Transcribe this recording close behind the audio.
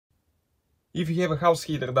If you have a house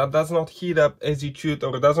heater that does not heat up as it should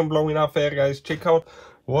or doesn't blow enough air, guys, check out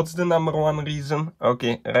what's the number one reason.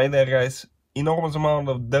 Okay, right there, guys. Enormous amount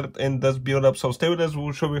of dirt and dust buildup. So stay with us,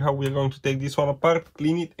 we'll show you how we're going to take this one apart,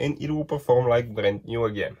 clean it, and it will perform like brand new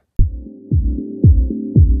again.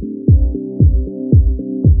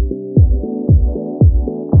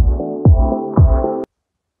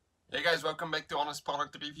 Hey guys, welcome back to Honest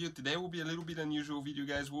Product Review. Today will be a little bit unusual video,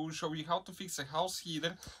 guys. We'll show you how to fix a house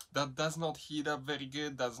heater that does not heat up very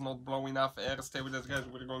good, does not blow enough air. Stay with us, guys.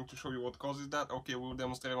 We're going to show you what causes that. Okay, we'll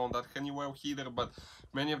demonstrate on that Honeywell heater, but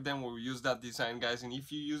many of them will use that design, guys. And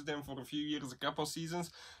if you use them for a few years, a couple seasons,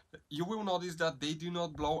 you will notice that they do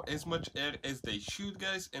not blow as much air as they should,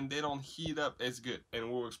 guys, and they don't heat up as good.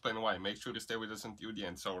 And we'll explain why. Make sure to stay with us until the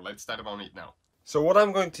end. So let's start on it now. So what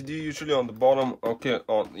I'm going to do usually on the bottom, okay,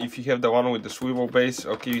 if you have the one with the swivel base,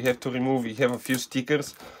 okay, you have to remove, you have a few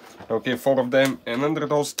stickers, okay, 4 of them, and under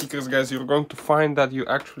those stickers, guys, you're going to find that you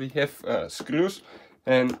actually have screws.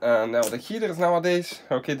 And now the heaters nowadays,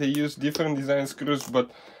 okay, they use different design screws, but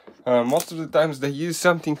most of the times they use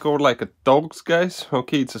something called like a Torx, guys.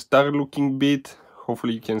 Okay, it's a star looking bit.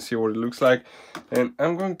 Hopefully you can see what it looks like. And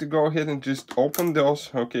I'm going to go ahead and just open those,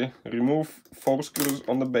 okay, remove 4 screws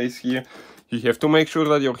on the base here. You have to make sure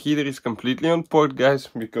that your heater is completely on port, guys,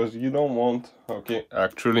 because you don't want, okay,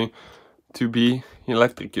 actually to be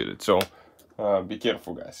electrocuted. So be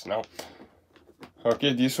careful, guys. Now,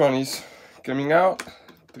 okay, this one is coming out,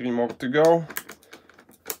 3 more to go.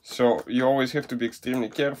 So you always have to be extremely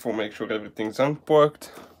careful, make sure everything's unplugged,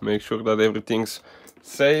 make sure that everything's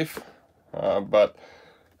safe. But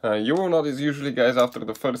you will notice usually, guys, after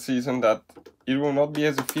the first season that it will not be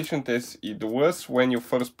as efficient as it was when you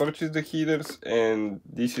first purchased the heaters, and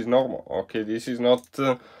this is normal. Okay, this is not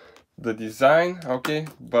the design, okay,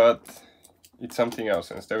 but it's something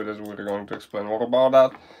else. And stay with us, we're going to explain more about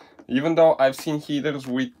that. Even though I've seen heaters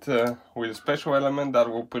with a special element that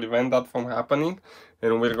will prevent that from happening,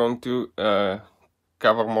 and we're going to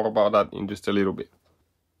cover more about that in just a little bit.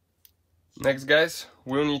 Next, guys,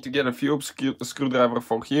 we'll need to get a Phillips screwdriver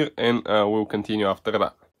for here, and we'll continue after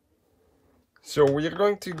that. So we're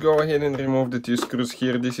going to go ahead and remove the 2 screws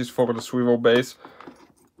here. This is for the swivel base.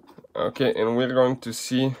 Okay, and we're going to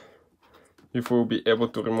see if we'll be able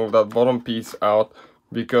to remove that bottom piece out,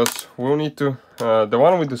 because we'll need to, the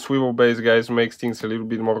one with the swivel base, guys, makes things a little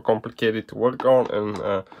bit more complicated to work on and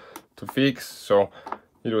to fix. So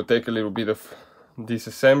it will take a little bit of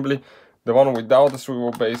disassembly. The one without the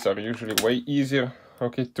swivel base are usually way easier,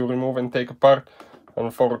 okay, to remove and take apart.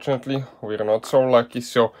 Unfortunately, we're not so lucky,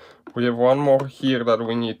 so we have one more here that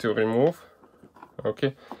we need to remove.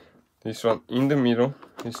 Okay, this one in the middle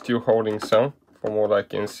is still holding some, from what I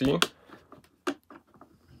can see.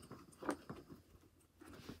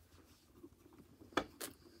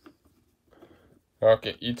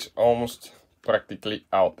 Okay, it's almost practically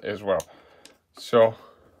out as well. So,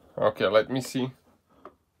 okay, let me see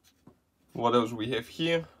what else we have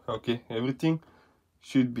here. Okay, everything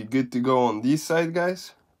should be good to go on this side,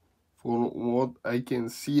 guys, from what I can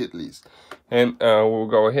see at least. And we'll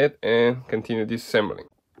go ahead and continue disassembling.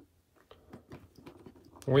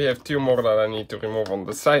 We have 2 more that I need to remove on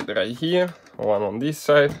the side right here. One on this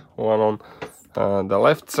side, one on the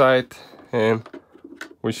left side, and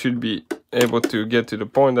we should be able to get to the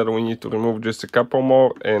point that we need to remove just a couple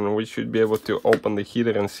more, and we should be able to open the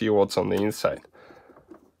heater and see what's on the inside.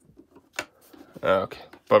 Okay,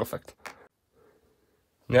 perfect.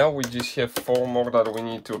 Now we just have 4 more that we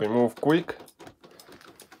need to remove quick.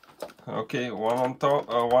 Okay, one on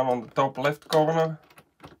the top left corner,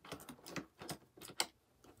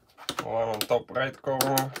 one on top right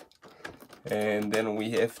corner, and then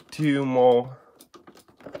we have 2 more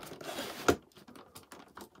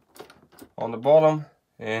on the bottom,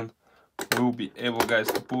 and we'll be able, guys,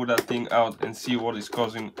 to pull that thing out and see what is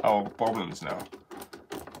causing our problems now.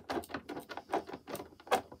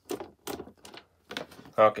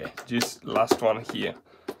 Okay, just last one here.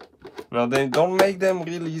 Now they don't make them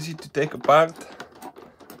really easy to take apart.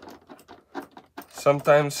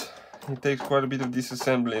 Sometimes it takes quite a bit of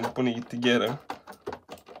disassembly and putting it together.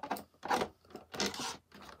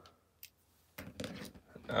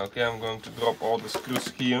 Okay, I'm going to drop all the screws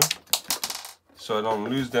here so I don't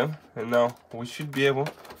lose them. And now we should be able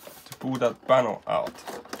to pull that panel out.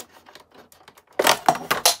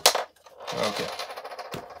 Okay,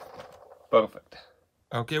 perfect.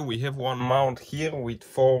 Okay, we have one mount here with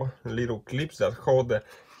 4 little clips that hold the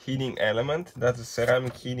heating element. That's a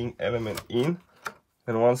ceramic heating element in.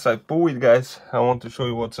 And once I pull it, guys, I want to show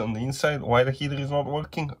you what's on the inside. Why the heater is not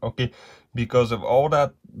working? Okay, because of all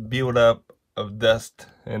that buildup of dust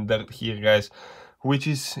and dirt here, guys. which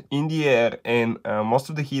is in the air, and most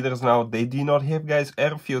of the heaters now, they do not have, guys,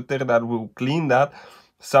 air filter that will clean that.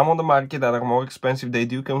 Some on the market that are more expensive, they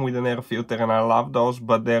do come with an air filter, and I love those,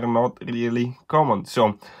 but they're not really common.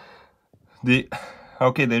 So the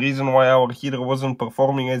reason why our heater wasn't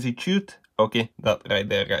performing as it should, okay, that right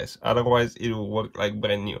there, guys. Otherwise it will work like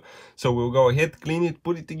brand new. So we'll go ahead, clean it,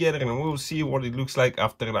 put it together, and we'll see what it looks like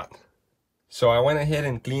after that. So I went ahead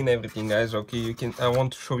and cleaned everything, guys. Okay, I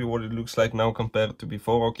want to show you what it looks like now compared to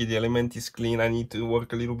before. Okay, the element is clean. I need to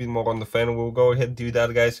work a little bit more on the fan. We'll go ahead and do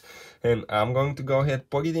that, guys. And I'm going to go ahead,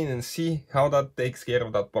 plug it in, and see how that takes care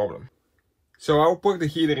of that problem. So I'll plug the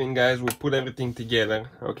heater in, guys. We'll put everything together.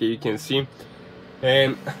 Okay, you can see.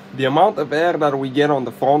 And the amount of air that we get on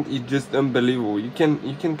the front is just unbelievable. You can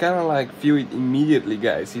kind of like feel it immediately,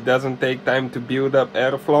 guys. It doesn't take time to build up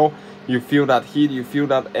airflow. You feel that heat, you feel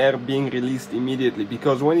that air being released immediately,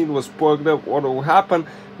 because when it was plugged up, what will happen,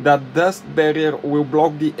 that dust barrier will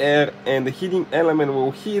block the air and the heating element will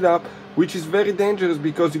heat up, which is very dangerous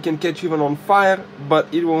because you can catch even on fire,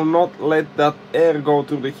 but it will not let that air go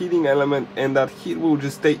through the heating element, and that heat will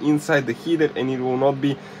just stay inside the heater and it will not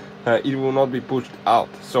be pushed out.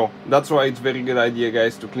 So that's why it's very good idea,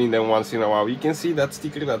 guys, to clean them once in a while. You can see that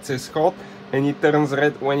sticker that says hot, and it turns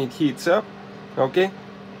red when it heats up. Okay,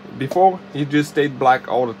 before it just stayed black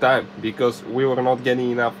all the time because we were not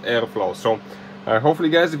getting enough airflow. So hopefully,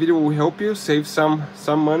 guys, the video will help you save some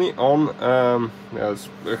money on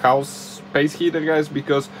house space heater, guys,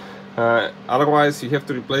 because otherwise you have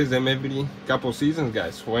to replace them every couple seasons,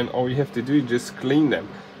 guys, when all you have to do is just clean them.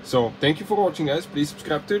 So thank you for watching, guys. Please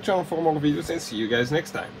subscribe to the channel for more videos, and see you guys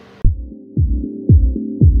next time.